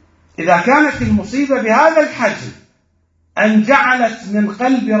 إذا كانت المصيبة بهذا الحجم أن جعلت من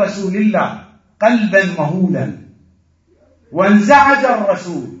قلب رسول الله قلبا مهولا، وانزعج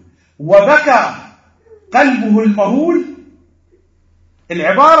الرسول وبكى قلبه المهول،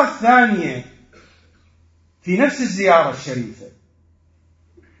 العبارة الثانية في نفس الزيارة الشريفة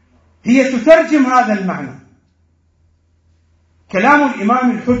هي تترجم هذا المعنى. كلام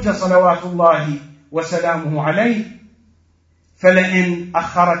الإمام الحجة صلوات الله وسلامه عليه: فلئن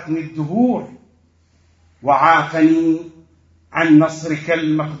أخرتني الدهور وعاقني عن نصرك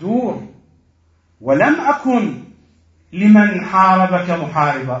المقدور ولم أكن لمن حاربك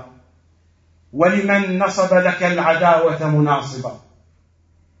محاربا. ولمن نصب لك العداوة مناصبا،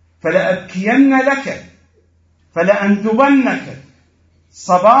 فلأبكين لك فلأندبنك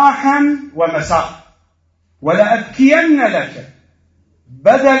صباحا ومساء، ولأبكين لك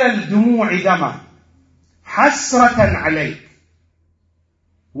بدل الدموع دما، حسرة عليك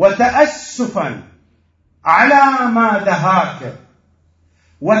وتأسفا على ما دهاك،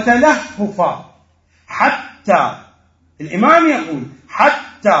 وتلهفا حتى، الإمام يقول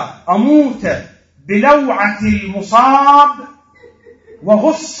حتى أموت بلوعة المصاب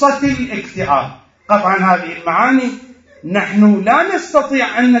وغصة الاكتئاب. قطعا هذه المعاني نحن لا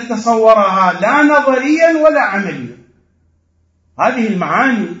نستطيع أن نتصورها لا نظريا ولا عمليا. هذه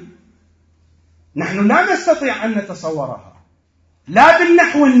المعاني نحن لا نستطيع أن نتصورها لا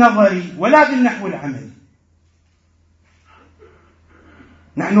بالنحو النظري ولا بالنحو العملي.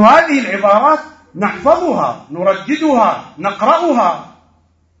 نحن هذه العبارات نحفظها، نرددها، نقرأها.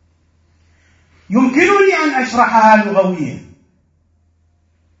 يمكنني أن أشرحها لغويا،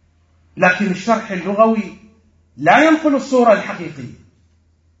 لكن الشرح اللغوي لا ينقل الصورة الحقيقية.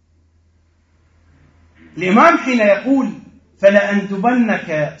 الإمام حين يقول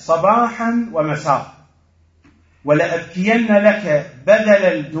فلأندبنك صباحا ومساء ولأبكين لك بدل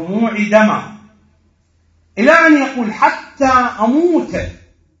الدموع دما، إلى أن يقول حتى أموت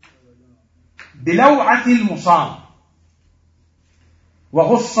بلوعة المصاب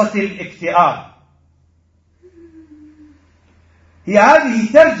وغصة الاكتئاب. هي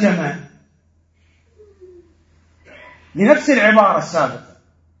هذه ترجمة لنفس العبارة السابقة: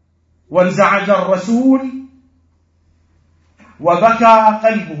 وانزعج الرسول وبكى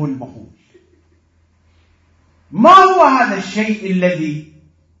قلبه المخول. ما هو هذا الشيء الذي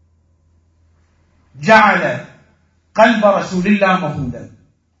جعل قلب رسول الله مهولا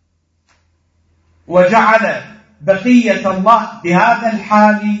وجعل بقية الله بهذا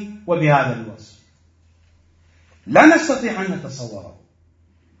الحال وبهذا الوصف؟ لا نستطيع أن نتصوره.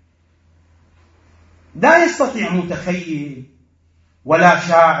 لا يستطيع متخيل ولا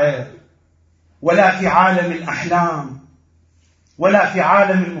شاعر ولا في عالم الأحلام ولا في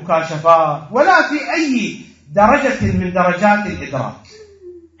عالم المكاشفات ولا في أي درجة من درجات الإدراك.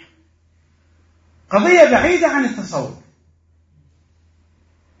 قضية بعيدة عن التصور.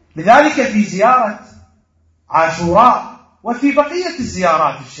 لذلك في زيارة عاشوراء وفي بقية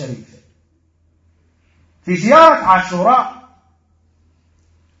الزيارات الشريفة، في زيارة عاشوراء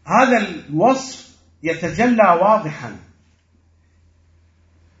هذا الوصف يتجلى واضحا: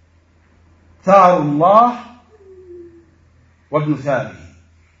 ثار الله وابن ثاره.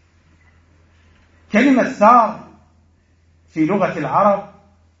 كلمة ثار في لغة العرب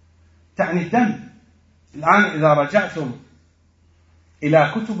تعني الدم. الآن إذا رجعتم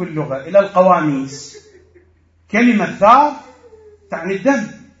إلى كتب اللغة إلى القواميس، كلمة ثار تعني الدم،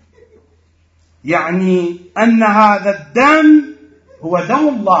 يعني أن هذا الدم هو دم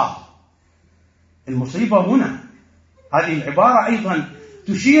الله. المصيبة هنا، هذه العبارة أيضا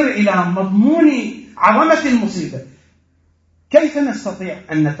تشير إلى مضمون عظمة المصيبة. كيف نستطيع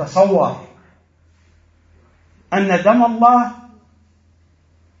أن نتصور أن دم الله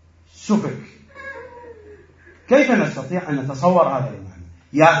سفك؟ كيف نستطيع أن نتصور هذا المعنى؟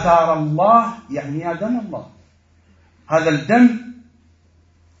 يا ثار الله يعني يا دم الله. هذا الدم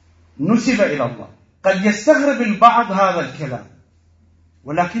نسب إلى الله. قد يستغرب البعض هذا الكلام،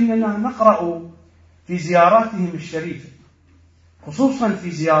 ولكننا نقرأ في زياراتهم الشريفة، خصوصا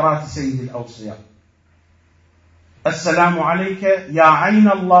في زيارات سيد الأوصياء: السلام عليك يا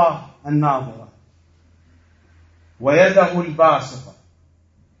عين الله الناظرة ويده الباسطة،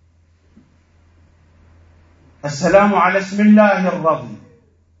 السلام على اسم الله الرضي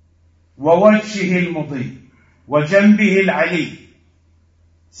ووجهه المضيء وجنبه العلي.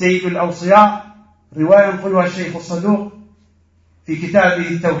 سيد الأوصياء رواية ينقلها الشيخ الصدوق في كتابه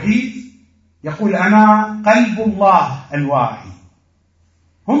التوحيد يقول: أنا قلب الله الواعي.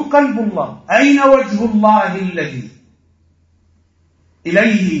 هم قلب الله. أين وجه الله الذي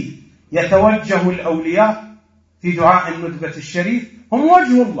إليه يتوجه الأولياء في دعاء الندبة الشريف؟ هم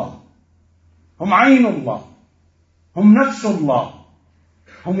وجه الله، هم عين الله، هم نفس الله،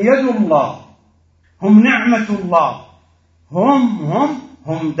 هم يد الله، هم نعمة الله،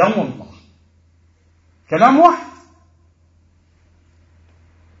 هم دم الله. كلام واحد.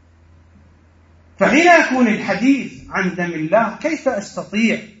 فحين يكون الحديث عن دم الله، كيف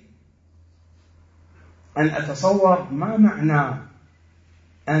أستطيع أن أتصور ما معنى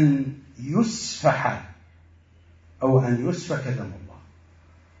أن يسفح أو أن يسفك دم الله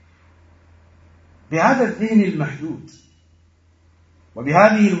بهذا الذهن المحدود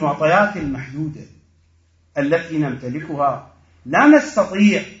وبهذه المعطيات المحدودة التي نمتلكها؟ لا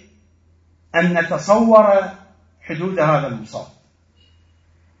نستطيع أن نتصور حدود هذا المصاب.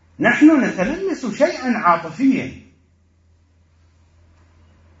 نحن نتلمس شيئا عاطفيا،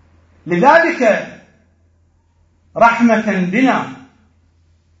 لذلك رحمة بنا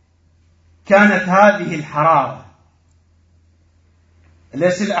كانت هذه الحرارة.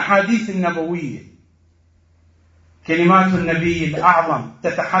 ليس الأحاديث النبوية كلمات النبي الأعظم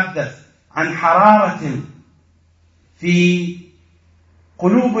تتحدث عن حرارة في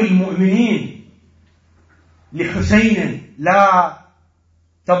قلوب المؤمنين لحسين لا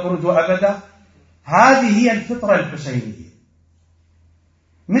تبرد أبدا. هذه هي الفطرة الحسينية،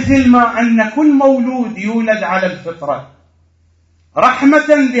 مثل ما أن كل مولود يولد على الفطرة، رحمة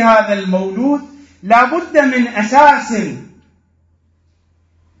بهذا المولود لا بد من أساس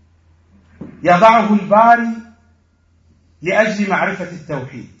يضعه الباري لأجل معرفة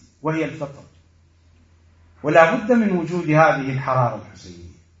التوحيد وهي الفطرة، ولا بد من وجود هذه الحرارة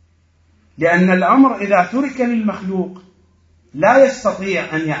الحسينية، لأن الأمر إذا ترك للمخلوق لا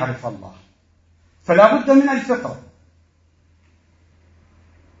يستطيع أن يعرف الله، فلا بد من الفطرة.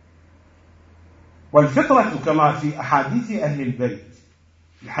 والفطرة كما في أحاديث أهل البيت،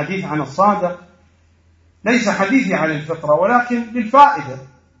 الحديث عن الصادق ليس حديثي عن الفطرة ولكن للفائدة.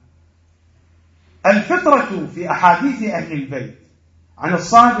 الفطرة في أحاديث أهل البيت عن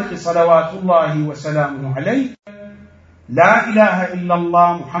الصادق صلوات الله وسلامه عليه: لا إله إلا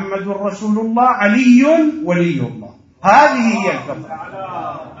الله محمد رسول الله علي ولي الله. هذه هي الفطرة.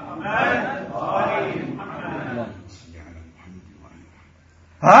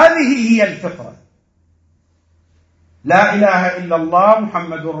 هذه هي الفطرة. لا إله إلا الله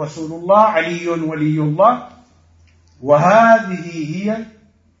محمد رسول الله علي ولي الله. وهذه هي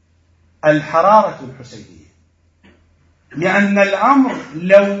الحرارة الحسينية، لأن الأمر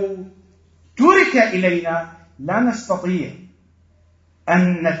لو ترك إلينا لا نستطيع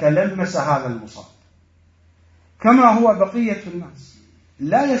أن نتلمس هذا المصاب، كما هو بقية الناس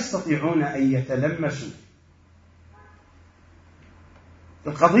لا يستطيعون أن يتلمسوا.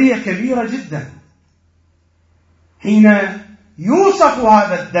 القضية كبيرة جدا حين يوصف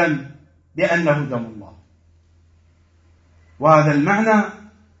هذا الدم بأنه دم الله، وهذا المعنى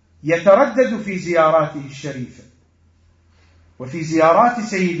يتردد في زياراته الشريفة وفي زيارات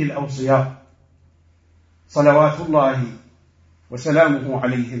سيد الأوصياء صلوات الله وسلامه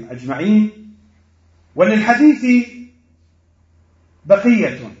عليهم أجمعين. وللحديث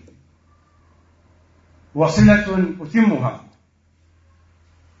بقية وصلة أتمها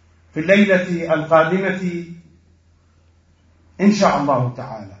في الليلة القادمة إن شاء الله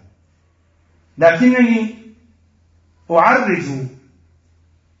تعالى، لكنني أعرج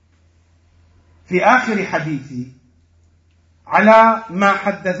في آخر حديثي على ما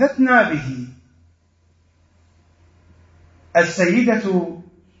حدثتنا به السيدة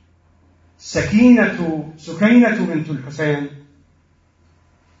سكينة بنت الحسين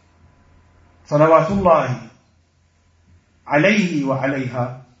صلوات الله عليه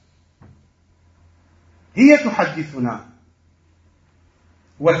وعليها. هي تحدثنا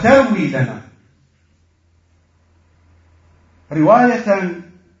وتروي لنا رواية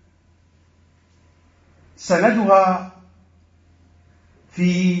سندها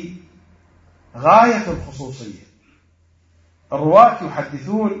في غاية الخصوصية. الرواة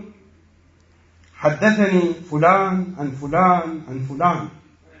يحدثون: حدثني فلان عن فلان عن فلان،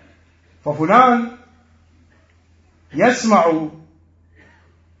 ففلان يسمع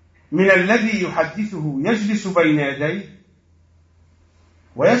من الذي يحدثه يجلس بين يديه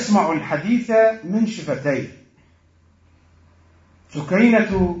ويسمع الحديث من شفتيه.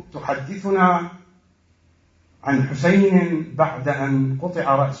 سكينة تحدثنا عن حسين بعد أن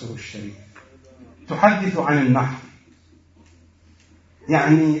قطع رأسه الشريف، تحدث عن النحر،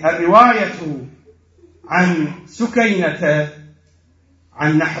 يعني الرواية عن سكينة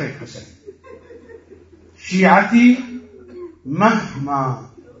عن نحر الحسين: شيعتي مهما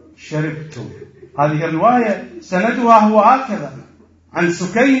شربتم. هذه الرواية سندها هو هكذا: عن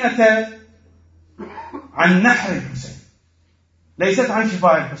سكينة عن نحر الحسين، ليست عن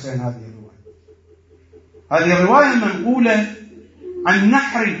شفاء الحسين. هذه الرواية منقولة عن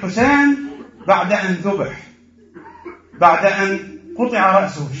نحر الحسين بعد أن ذبح، بعد أن قطع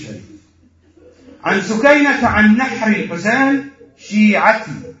رأسه الشريف. عن سكينة عن نحر الحسين: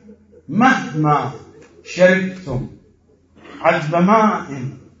 شيعتي مهما شربتم عذب ماء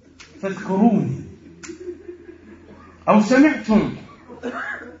فاذكروني، أو سمعتم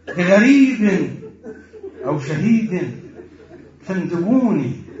بغريب أو شهيد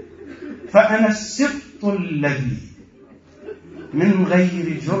فاندبوني، فأنا السبط الذي من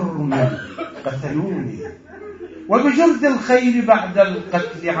غير جرم قتلوني، وبجرد الخيل بعد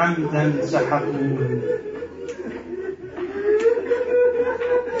القتل عمدا سحقوني،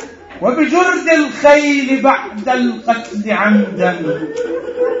 وبجرد الخيل بعد القتل عمدا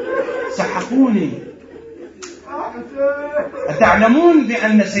سحقوني. أتعلمون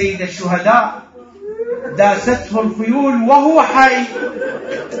بأن سيد الشهداء داسته الخيول وهو حي،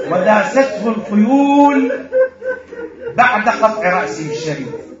 وداسته الخيول بعد قطع رأسه الشريف؟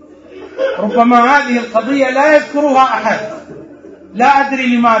 ربما هذه القضية لا يذكرها أحد، لا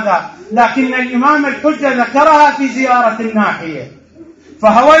أدري لماذا، لكن الإمام الحجة ذكرها في زيارة الناحية.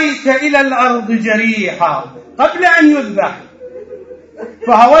 فهويت إلى الأرض جريحا قبل أن يذبح،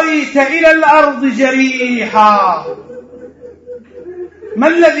 فهويت إلى الأرض جريحا. ما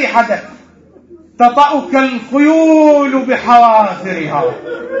الذي حدث؟ تطأك الخيول بحوافرها،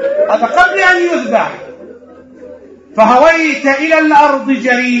 هذا قبل أن يذبح. فهويت إلى الأرض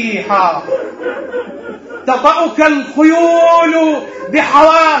جريحا، تطأك الخيول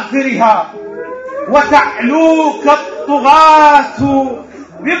بحوافرها، وتعلوك الطغاة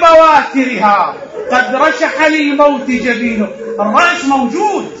ببواترها. قد رشح للموت جبينه، الرأس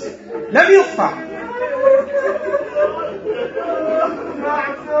موجود لم يقطع.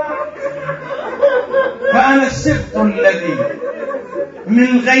 فأنا السبط الذي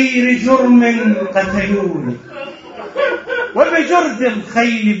من غير جرم قتلوني، وبجرد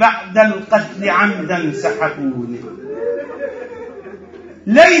الخيل بعد القتل عمدا سحقوني.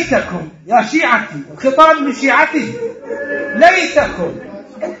 ليتكم يا شيعتي، الخطاب لشيعته،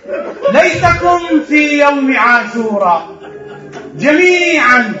 ليتكم في يوم عاشوراء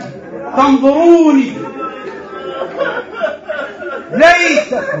جميعا تنظروني.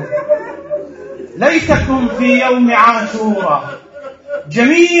 ليتكم في يوم عاشوراء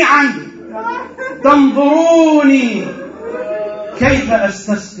جميعا تنظروني. كيف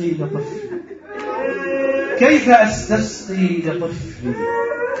أستسقي لطفلي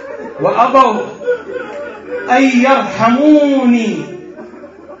وأبوا أن يرحموني،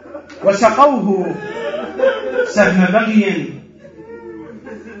 وسقوه سهم بغي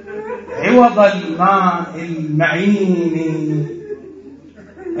عوض الماء المعين.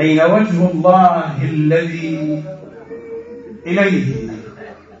 أين وجه الله الذي إليه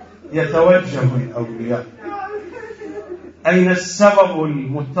يتوجه الأولياء؟ أين السبب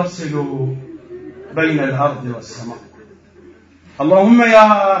المتصل بين الأرض والسماء؟ اللهم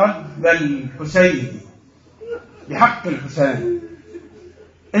يا رب الحسين، بحق الحسين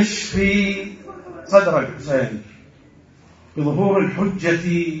اشفي صدر الحسين بظهور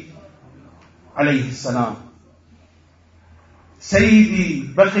الحجة عليه السلام. سيدي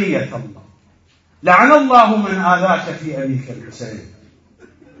بقية الله، لعن الله من آذاك في أبيك الحسين،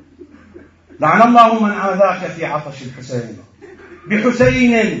 لعن الله من آذاك في عطش الحسين.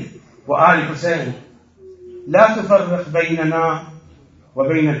 بحسين وآل حسين لا تفرق بيننا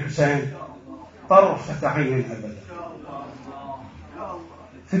وبين الحسين طرفة عين أبدا،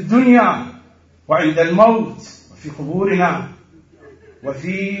 في الدنيا وعند الموت وفي قبورنا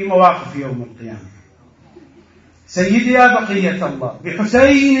وفي مواقف يوم القيامة. سيدي يا بقية الله،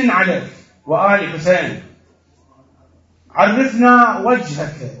 بحسين عليك وآل حسين، عرفنا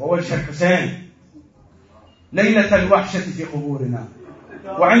وجهك ووجه الحسين ليلة الوحشة في قبورنا،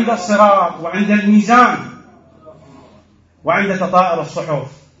 وعند الصراط، وعند الميزان، وعند تطائر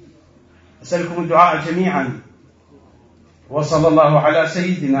الصحف. أسألكم الدعاء جميعا، وصلى الله على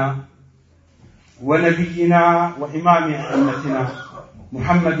سيدنا ونبينا وإمام أمتنا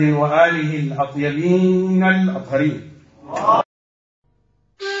محمد وآله الأطيبين الأطهرين.